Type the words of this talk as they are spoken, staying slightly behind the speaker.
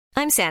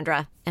I'm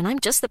Sandra, and I'm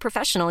just the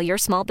professional your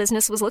small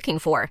business was looking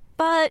for.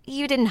 But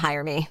you didn't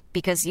hire me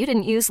because you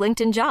didn't use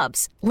LinkedIn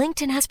Jobs.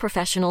 LinkedIn has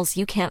professionals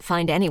you can't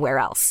find anywhere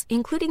else,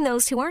 including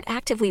those who aren't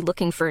actively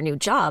looking for a new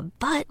job,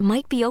 but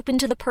might be open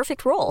to the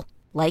perfect role,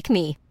 like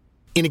me.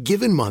 In a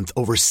given month,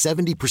 over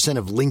 70%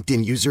 of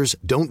LinkedIn users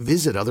don't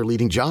visit other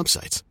leading job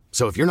sites.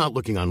 So if you're not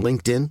looking on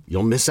LinkedIn,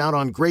 you'll miss out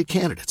on great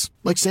candidates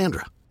like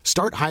Sandra.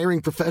 Start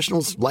hiring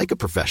professionals like a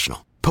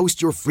professional.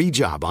 Post your free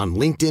job on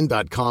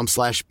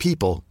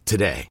linkedin.com/people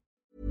today.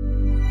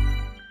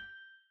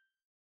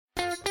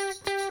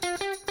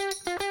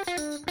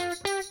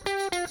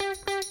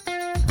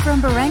 From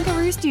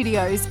Barangaroo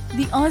Studios,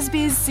 the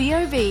AusBiz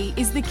COB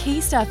is the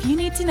key stuff you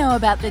need to know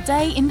about the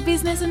day in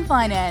business and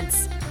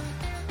finance.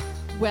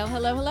 Well,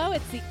 hello.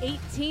 It's the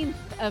 18th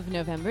of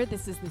November.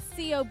 This is the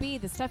COB,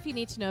 the stuff you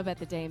need to know about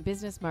the day in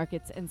business,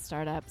 markets, and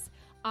startups.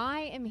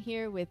 I am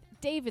here with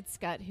David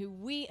Scott, who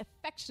we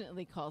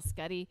affectionately call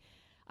Scuddy.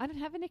 I don't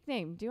have a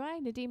nickname, do I?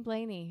 Nadine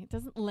Blaney. It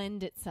doesn't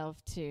lend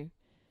itself to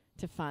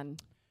fun.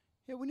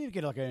 Yeah, we need to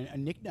get like a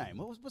nickname.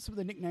 What's some of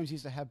the nicknames you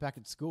used to have back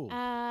at school?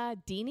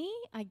 Deanie,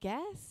 I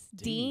guess.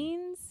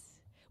 Deans.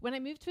 When I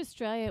moved to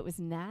Australia, it was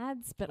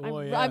Nads, but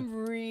Yeah.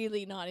 I'm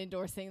really not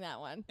endorsing that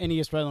one. Any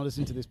Australian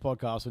listening to this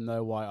podcast will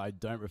know why I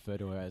don't refer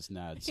to her as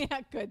Nads.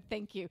 Yeah, good.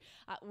 Thank you.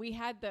 We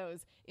had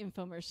those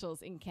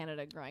infomercials in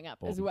Canada growing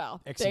up as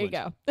well. Excellent.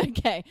 There you go.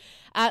 Okay.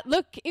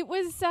 Look, it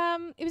was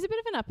a bit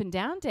of an up and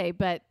down day,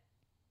 but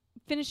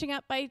finishing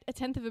up by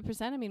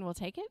 0.1%. I mean, we'll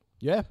take it.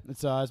 Yeah,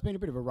 it's been a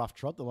bit of a rough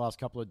trot the last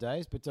couple of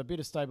days, but a bit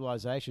of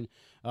stabilisation.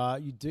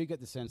 You do get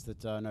the sense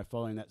that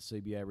following that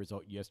CBA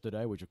result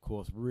yesterday, which of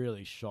course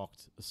really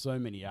shocked so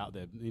many out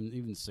there,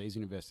 even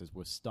seasoned investors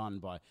were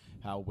stunned by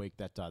how weak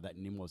that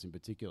NIM was in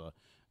particular.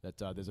 That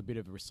there's a bit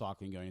of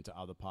recycling going into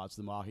other parts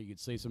of the market. You could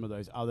see some of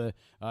those other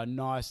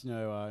nice,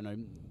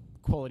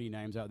 quality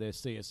names out there.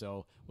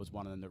 CSL was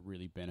one of them that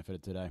really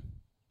benefited today.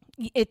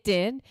 It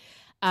did.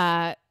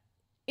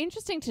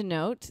 Interesting to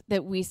note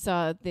that we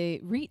saw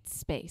the REIT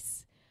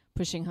space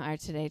pushing higher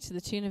today to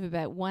the tune of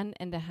about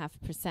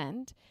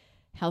 1.5%.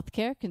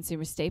 Healthcare,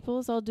 consumer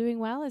staples all doing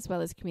well as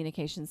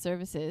communication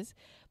services.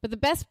 But the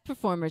best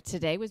performer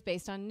today was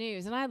based on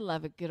news. And I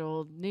love a good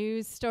old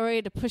news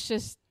story to push a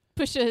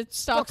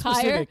stock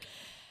higher.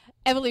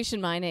 Evolution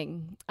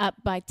Mining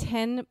up by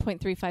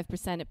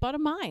 10.35%. It bought a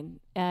mine.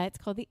 It's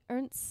called the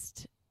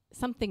Ernst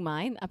something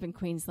mine up in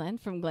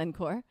Queensland from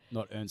Glencore.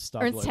 Not Ernst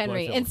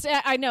Henry.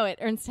 I know it,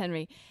 Ernst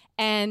Henry.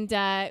 And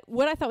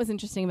what I thought was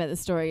interesting about the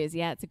story is,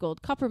 it's a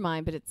gold copper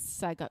mine, but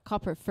it's got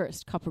copper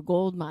first, copper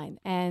gold mine.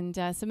 And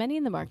so many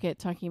in the market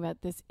talking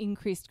about this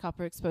increased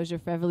copper exposure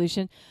for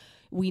Evolution.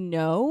 We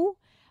know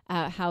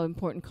how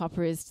important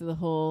copper is to the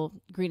whole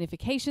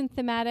greenification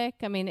thematic.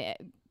 I mean,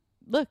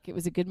 it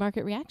was a good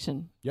market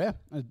reaction. Yeah,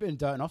 there's been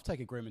an offtake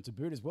agreement to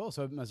boot as well.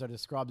 So as I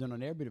described it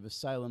on air, a bit of a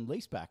sale and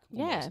lease back.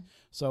 Almost. Yeah.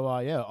 So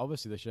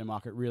obviously the share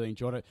market really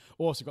enjoyed it.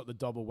 Also got the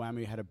double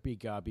whammy. Had a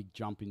big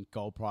jump in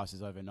gold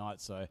prices overnight.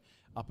 So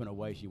up and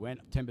away she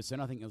went. 10%.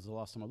 I think it was the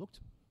last time I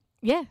looked.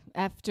 Yeah,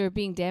 after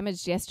being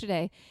damaged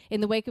yesterday in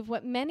the wake of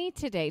what many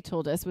today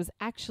told us was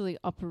actually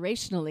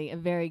operationally a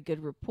very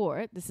good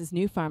report. This is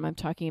Nufarm I'm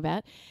talking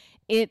about.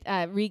 It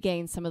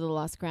regained some of the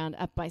lost ground,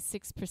 up by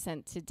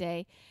 6%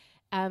 today.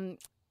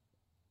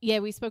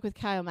 We spoke with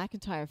Kyle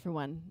McIntyre for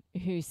one,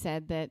 who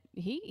said that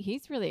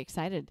he's really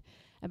excited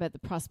about the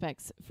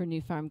prospects for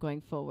Nufarm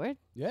going forward.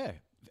 Yeah,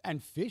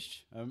 and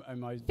fish.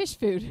 Fish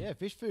food. Yeah,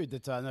 fish food.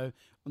 That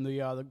on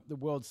the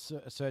world's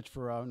search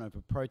for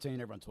protein,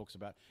 everyone talks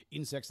about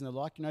insects and the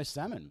like.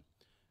 Salmon.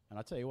 And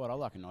I tell you what, I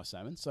like a nice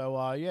salmon. So,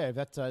 if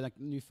that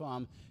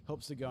Nufarm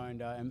helps to go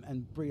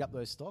and breed up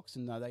those stocks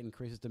and that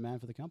increases demand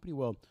for the company,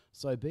 well,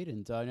 so be it.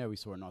 And we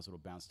saw a nice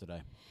little bounce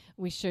today.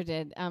 We sure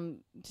did.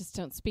 Just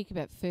don't speak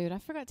about food. I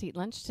forgot to eat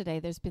lunch today.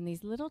 There's been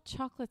these little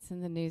chocolates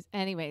in the news.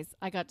 Anyways,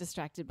 I got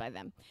distracted by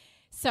them.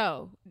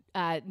 So,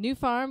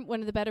 Nufarm, one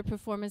of the better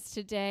performers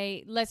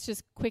today. Let's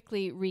just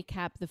quickly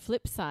recap the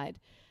flip side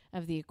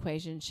of the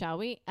equation, shall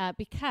we?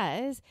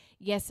 Because,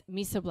 yes,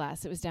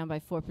 Mesoblast, it was down by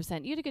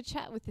 4%. You had a good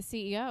chat with the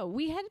CEO.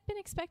 We had been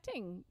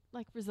expecting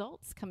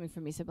results coming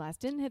from Mesoblast.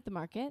 Didn't hit the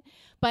market,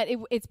 but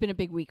it's been a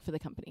big week for the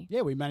company.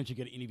 Yeah, we managed to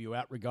get an interview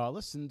out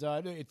regardless. And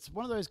it's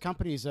one of those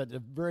companies that are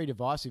very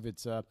divisive.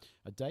 It's a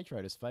day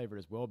trader's favorite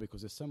as well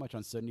because there's so much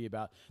uncertainty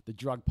about the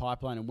drug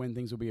pipeline and when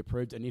things will be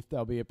approved and if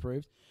they'll be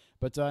approved.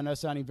 But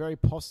sounding very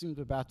positive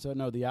about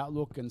the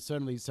outlook and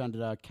certainly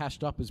sounded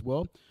cashed up as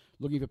well.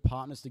 Looking for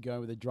partners to go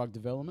with the drug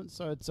development.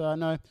 So it's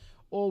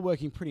all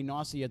working pretty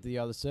nicely at the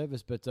other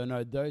service. But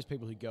those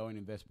people who go and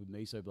invest with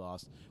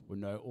Mesoblast will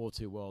know all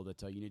too well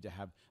that you need to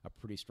have a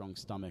pretty strong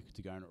stomach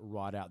to go and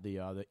ride out the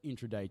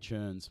intraday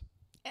churns.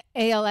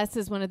 ALS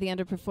is one of the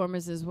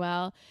underperformers as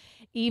well,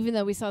 even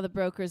though we saw the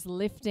brokers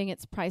lifting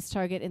its price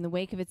target in the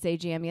wake of its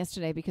AGM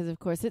yesterday because, of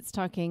course, it's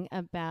talking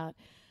about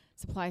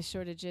supply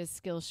shortages,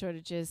 skill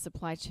shortages,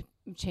 supply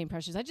chain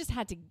pressures. I just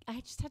had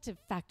to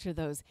factor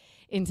those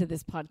into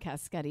this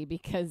podcast, Scuddy,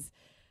 because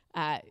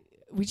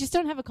we just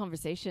don't have a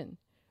conversation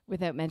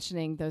without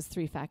mentioning those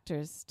three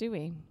factors, do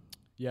we?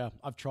 Yeah,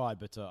 I've tried,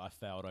 but I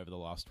failed over the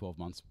last 12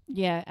 months.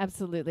 Yeah,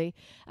 absolutely.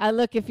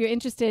 Look, if you're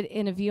interested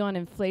in a view on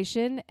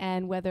inflation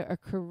and whether a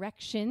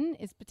correction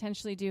is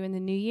potentially due in the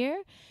new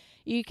year,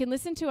 you can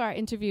listen to our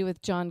interview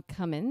with John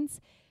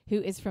Cummins, who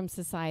is from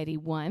Society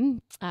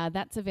One.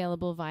 That's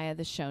available via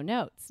the show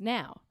notes.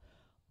 Now,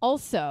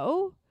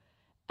 also,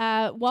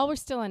 while we're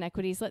still on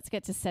equities, let's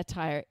get to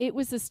Cettire. It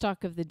was the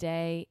stock of the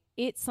day.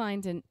 It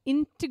signed an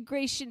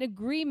integration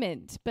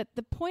agreement. But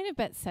the point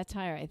about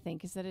Cettire, I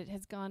think, is that it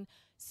has gone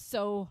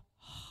so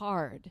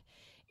hard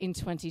in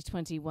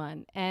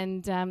 2021.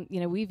 And,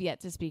 we've yet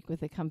to speak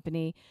with the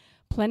company.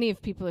 Plenty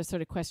of people are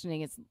sort of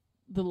questioning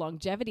the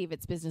longevity of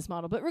its business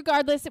model. But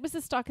regardless, it was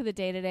the stock of the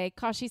day today.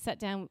 Kashi sat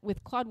down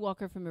with Claude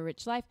Walker from A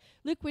Rich Life,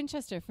 Luke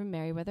Winchester from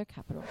Merriweather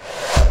Capital.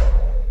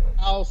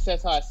 How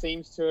Cettire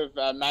seems to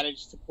have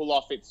managed to pull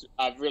off its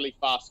really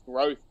fast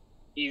growth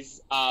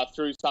is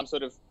through some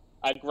sort of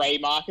grey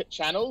market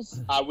channels,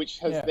 which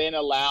has then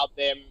allowed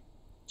them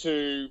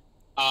to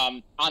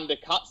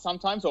undercut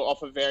sometimes or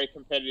offer very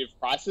competitive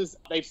prices.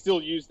 They've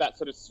still used that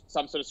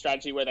some sort of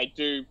strategy where they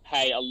do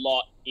pay a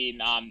lot in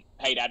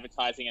paid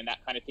advertising and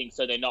that kind of thing,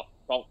 so they're not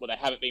they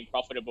haven't been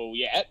profitable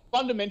yet.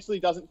 Fundamentally,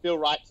 doesn't feel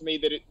right to me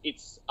that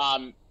it's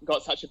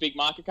got such a big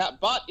market cap.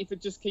 But if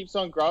it just keeps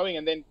on growing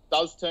and then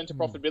does turn to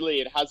profitability,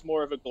 it has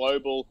more of a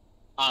global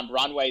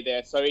runway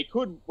there, so it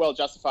could well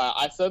justify it.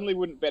 I certainly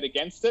wouldn't bet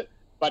against it,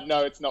 but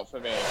no, it's not for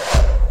me.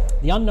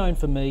 The unknown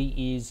for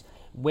me is,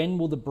 when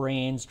will the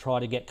brands try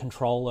to get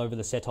control over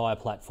the Cettire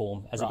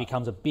platform as it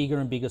becomes a bigger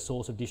and bigger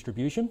source of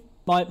distribution?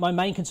 My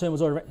main concern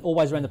was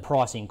always around the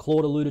pricing.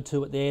 Claude alluded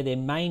to it there. Their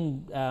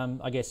main,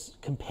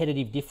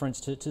 competitive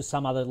difference to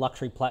some other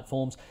luxury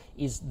platforms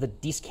is the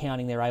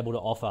discounting they're able to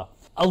offer.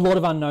 A lot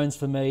of unknowns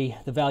for me.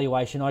 The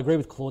valuation, I agree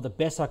with Claude. The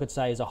best I could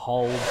say is a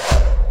hold.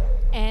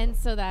 And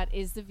so that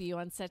is the view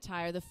on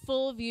Cettire. The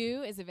full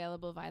view is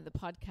available via the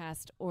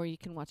podcast, or you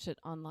can watch it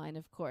online,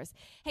 of course.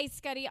 Hey,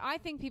 Scuddy, I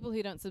think people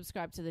who don't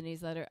subscribe to the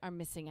newsletter are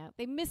missing out.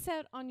 They miss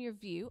out on your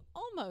view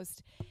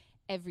almost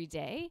every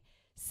day.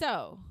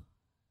 So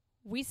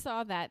we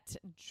saw that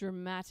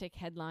dramatic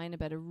headline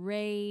about a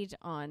raid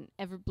on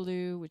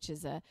Everblue, which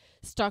is a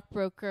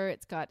stockbroker.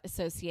 It's got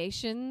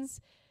associations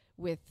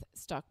with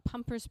stock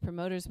pumpers,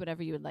 promoters,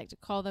 whatever you would like to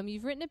call them.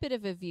 You've written a bit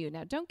of a view.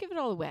 Now, don't give it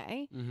all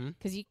away,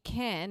 because you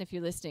can, if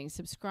you're listening,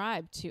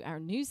 subscribe to our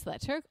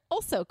newsletter,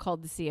 also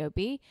called the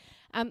COB.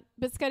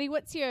 But Scotty,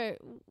 what's your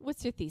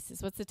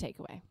thesis? What's the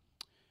takeaway?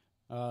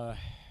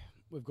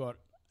 We've got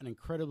an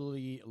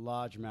incredibly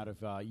large amount of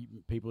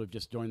people who've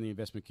just joined the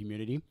investment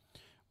community.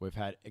 We've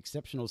had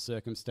exceptional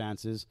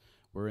circumstances.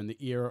 We're in the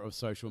era of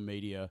social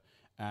media.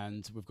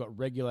 And we've got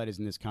regulators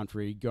in this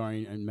country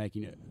going and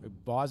making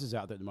advisors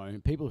out there at the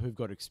moment, people who've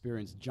got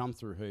experience jump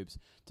through hoops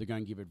to go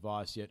and give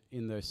advice. Yet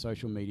in the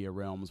social media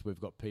realms, we've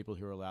got people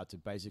who are allowed to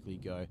basically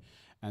go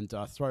and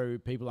throw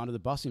people under the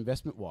bus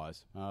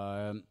investment-wise.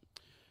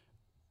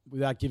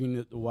 Without giving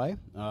it away,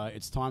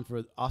 it's time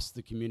for us,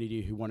 the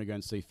community who want to go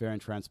and see fair and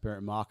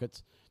transparent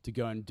markets, to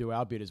go and do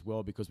our bit as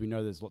well, because we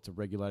know there's lots of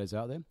regulators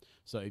out there.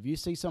 So if you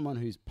see someone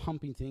who's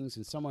pumping things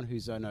and someone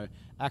who's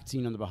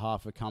acting on the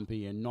behalf of a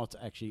company and not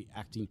actually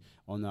acting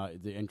on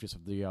the interests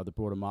of the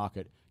broader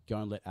market, go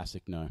and let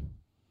ASIC know.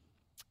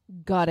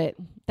 Got it.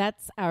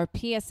 That's our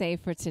PSA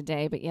for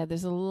today. But yeah,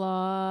 there's a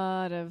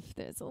lot of.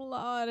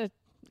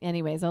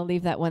 Anyways, I'll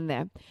leave that one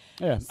there.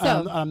 Yeah,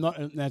 so I'm not.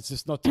 That's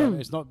just not.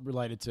 It's not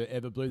related to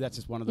Everblue. That's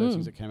just one of those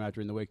things that came out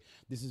during the week.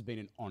 This has been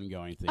an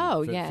ongoing thing.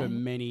 For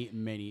many,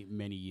 many,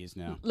 many years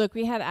now. Look,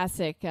 we had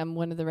ASIC,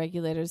 one of the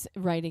regulators,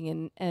 writing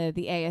in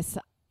the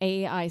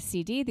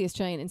AICD, the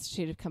Australian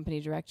Institute of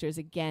Company Directors,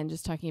 again,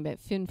 just talking about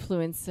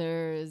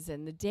finfluencers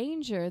and the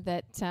danger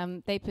that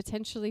they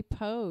potentially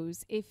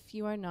pose if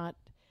you are not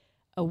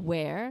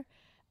aware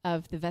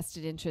of the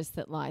vested interest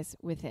that lies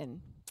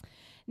within.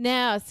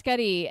 Now,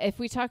 Scuddy, if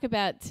we talk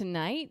about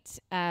tonight,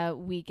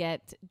 we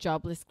get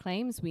jobless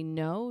claims. We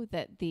know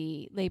that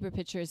the labor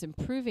picture is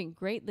improving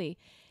greatly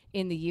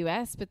in the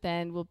U.S., but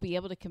then we'll be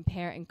able to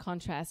compare and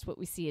contrast what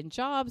we see in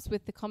jobs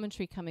with the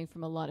commentary coming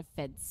from a lot of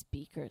Fed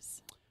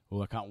speakers.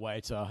 Well, I can't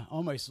wait. I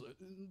almost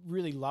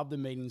really love the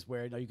meetings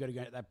where you've got to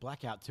go to that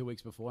blackout 2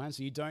 weeks beforehand,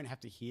 so you don't have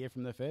to hear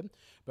from the Fed.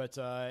 But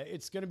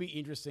it's going to be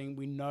interesting.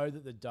 We know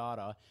that the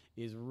data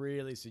is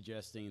really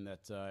suggesting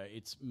that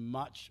it's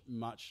much,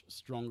 much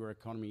stronger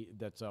economy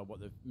than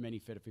what the many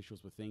Fed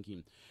officials were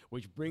thinking,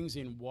 which brings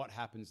in what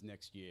happens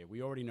next year.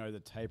 We already know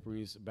that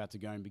tapering is about to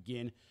go and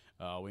begin.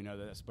 We know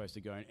that that's supposed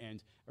to go and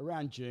end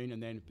around June,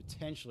 and then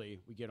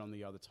potentially we get on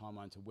the other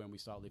timeline to when we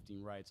start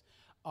lifting rates.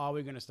 Are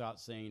we going to start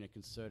seeing a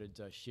concerted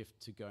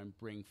shift to go and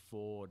bring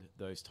forward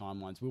those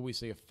timelines? Will we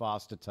see a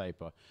faster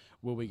taper?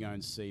 Will we go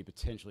and see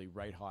potentially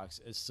rate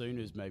hikes as soon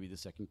as maybe the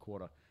second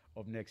quarter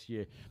of next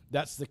year?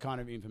 That's the kind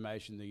of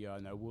information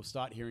that we'll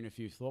start hearing a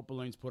few thought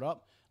balloons put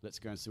up. Let's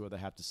go and see what they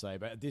have to say.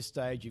 But at this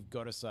stage, you've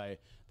got to say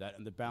that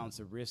in the balance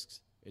of risks,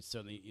 it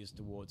certainly is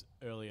towards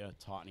earlier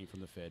tightening from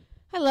the Fed.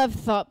 I love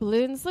thought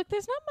balloons. Look,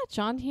 there's not much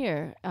on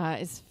here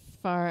as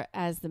far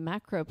as the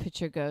macro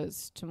picture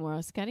goes tomorrow,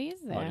 Scotty,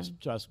 is there? I'll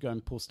just go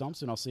and pull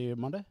stumps and I'll see you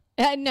Monday.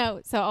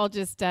 No, so I'll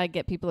just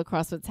get people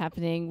across what's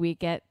happening. We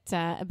get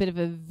a bit of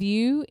a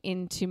view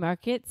into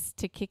markets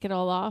to kick it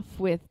all off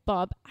with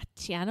Bob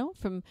Acciano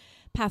from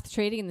Path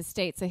Trading in the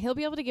States. So he'll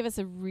be able to give us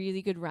a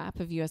really good wrap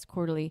of U.S.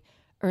 quarterly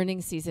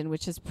earnings season,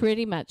 which has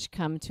pretty much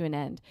come to an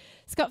end.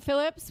 Scott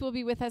Phillips will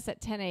be with us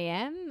at 10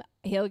 a.m.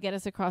 He'll get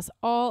us across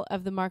all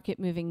of the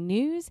market-moving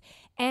news.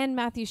 And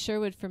Matthew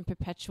Sherwood from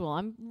Perpetual.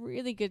 I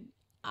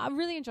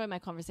really enjoy my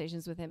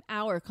conversations with him.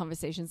 Our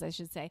conversations, I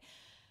should say.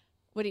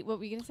 What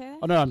were you going to say there?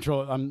 Oh, no, I'm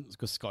sure,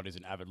 because Scott is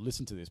an avid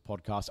listener to this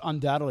podcast,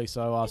 undoubtedly.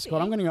 So,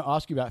 Scott, I'm going to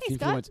ask you about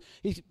Finfluence.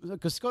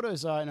 Because Scott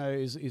is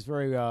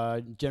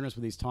very generous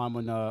with his time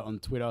on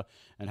Twitter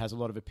and has a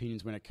lot of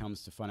opinions when it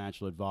comes to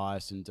financial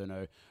advice and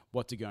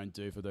what to go and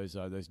do for those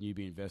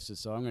newbie investors.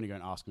 So I'm going to go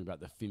and ask him about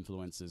the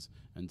Finfluencers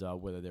and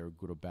whether they're a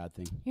good or bad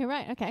thing. You're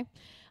right. Okay.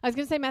 I was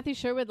going to say Matthew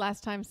Sherwood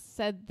last time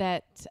said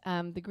that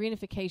the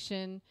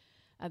greenification,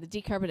 the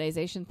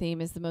decarbonization theme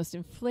is the most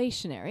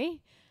inflationary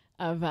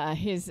of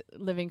his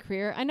living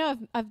career. I know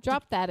I've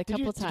dropped that a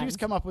couple times. Did you just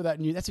come up with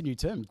that's a new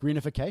term,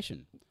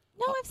 greenification?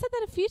 No, I've said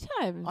that a few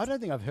times. I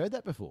don't think I've heard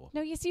that before. No,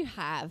 yes, you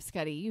have,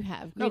 Scotty. You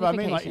have. No, but I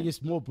mean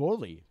just more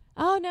broadly.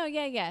 Oh, no,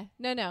 yeah.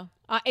 No.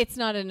 It's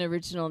not an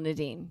original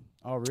Nadine.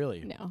 Oh, really?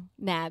 No.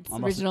 Nads.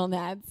 Original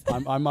Nads.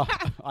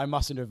 I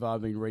mustn't have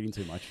been reading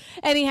too much.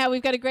 Anyhow,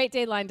 we've got a great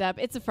day lined up.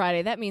 It's a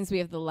Friday. That means we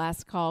have the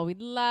last call.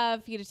 We'd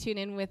love for you to tune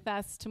in with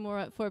us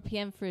tomorrow at 4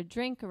 p.m. for a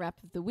drink, a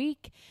wrap of the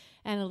week,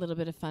 and a little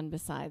bit of fun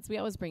besides. We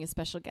always bring a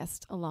special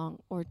guest along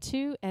or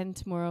two, and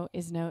tomorrow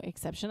is no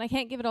exception. I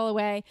can't give it all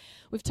away.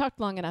 We've talked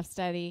long enough,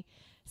 Scotty,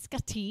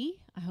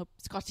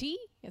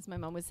 as my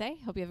mom would say.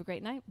 Hope you have a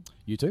great night.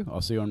 You too.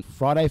 I'll see you on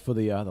Friday for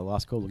the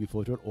last call. Looking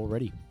forward to it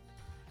already.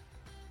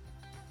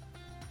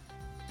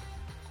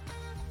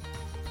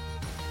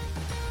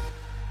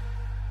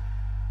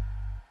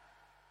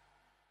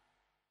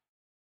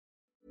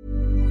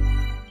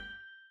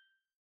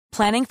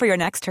 Planning for your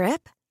next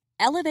trip?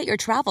 Elevate your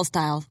travel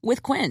style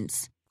with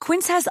Quince.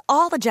 Quince has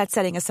all the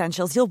jet-setting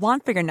essentials you'll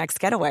want for your next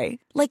getaway,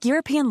 like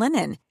European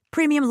linen,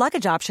 premium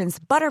luggage options,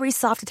 buttery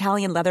soft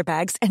Italian leather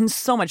bags, and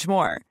so much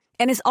more.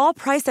 And is all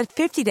priced at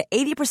 50 to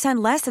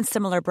 80% less than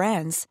similar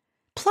brands.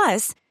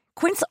 Plus,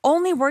 Quince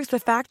only works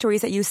with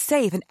factories that use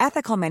safe and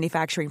ethical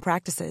manufacturing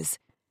practices.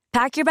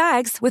 Pack your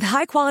bags with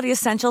high-quality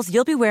essentials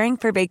you'll be wearing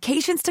for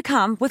vacations to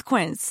come with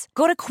Quince.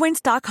 Go to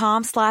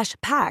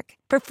quince.com/pack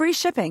for free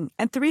shipping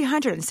and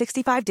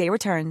 365-day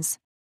returns.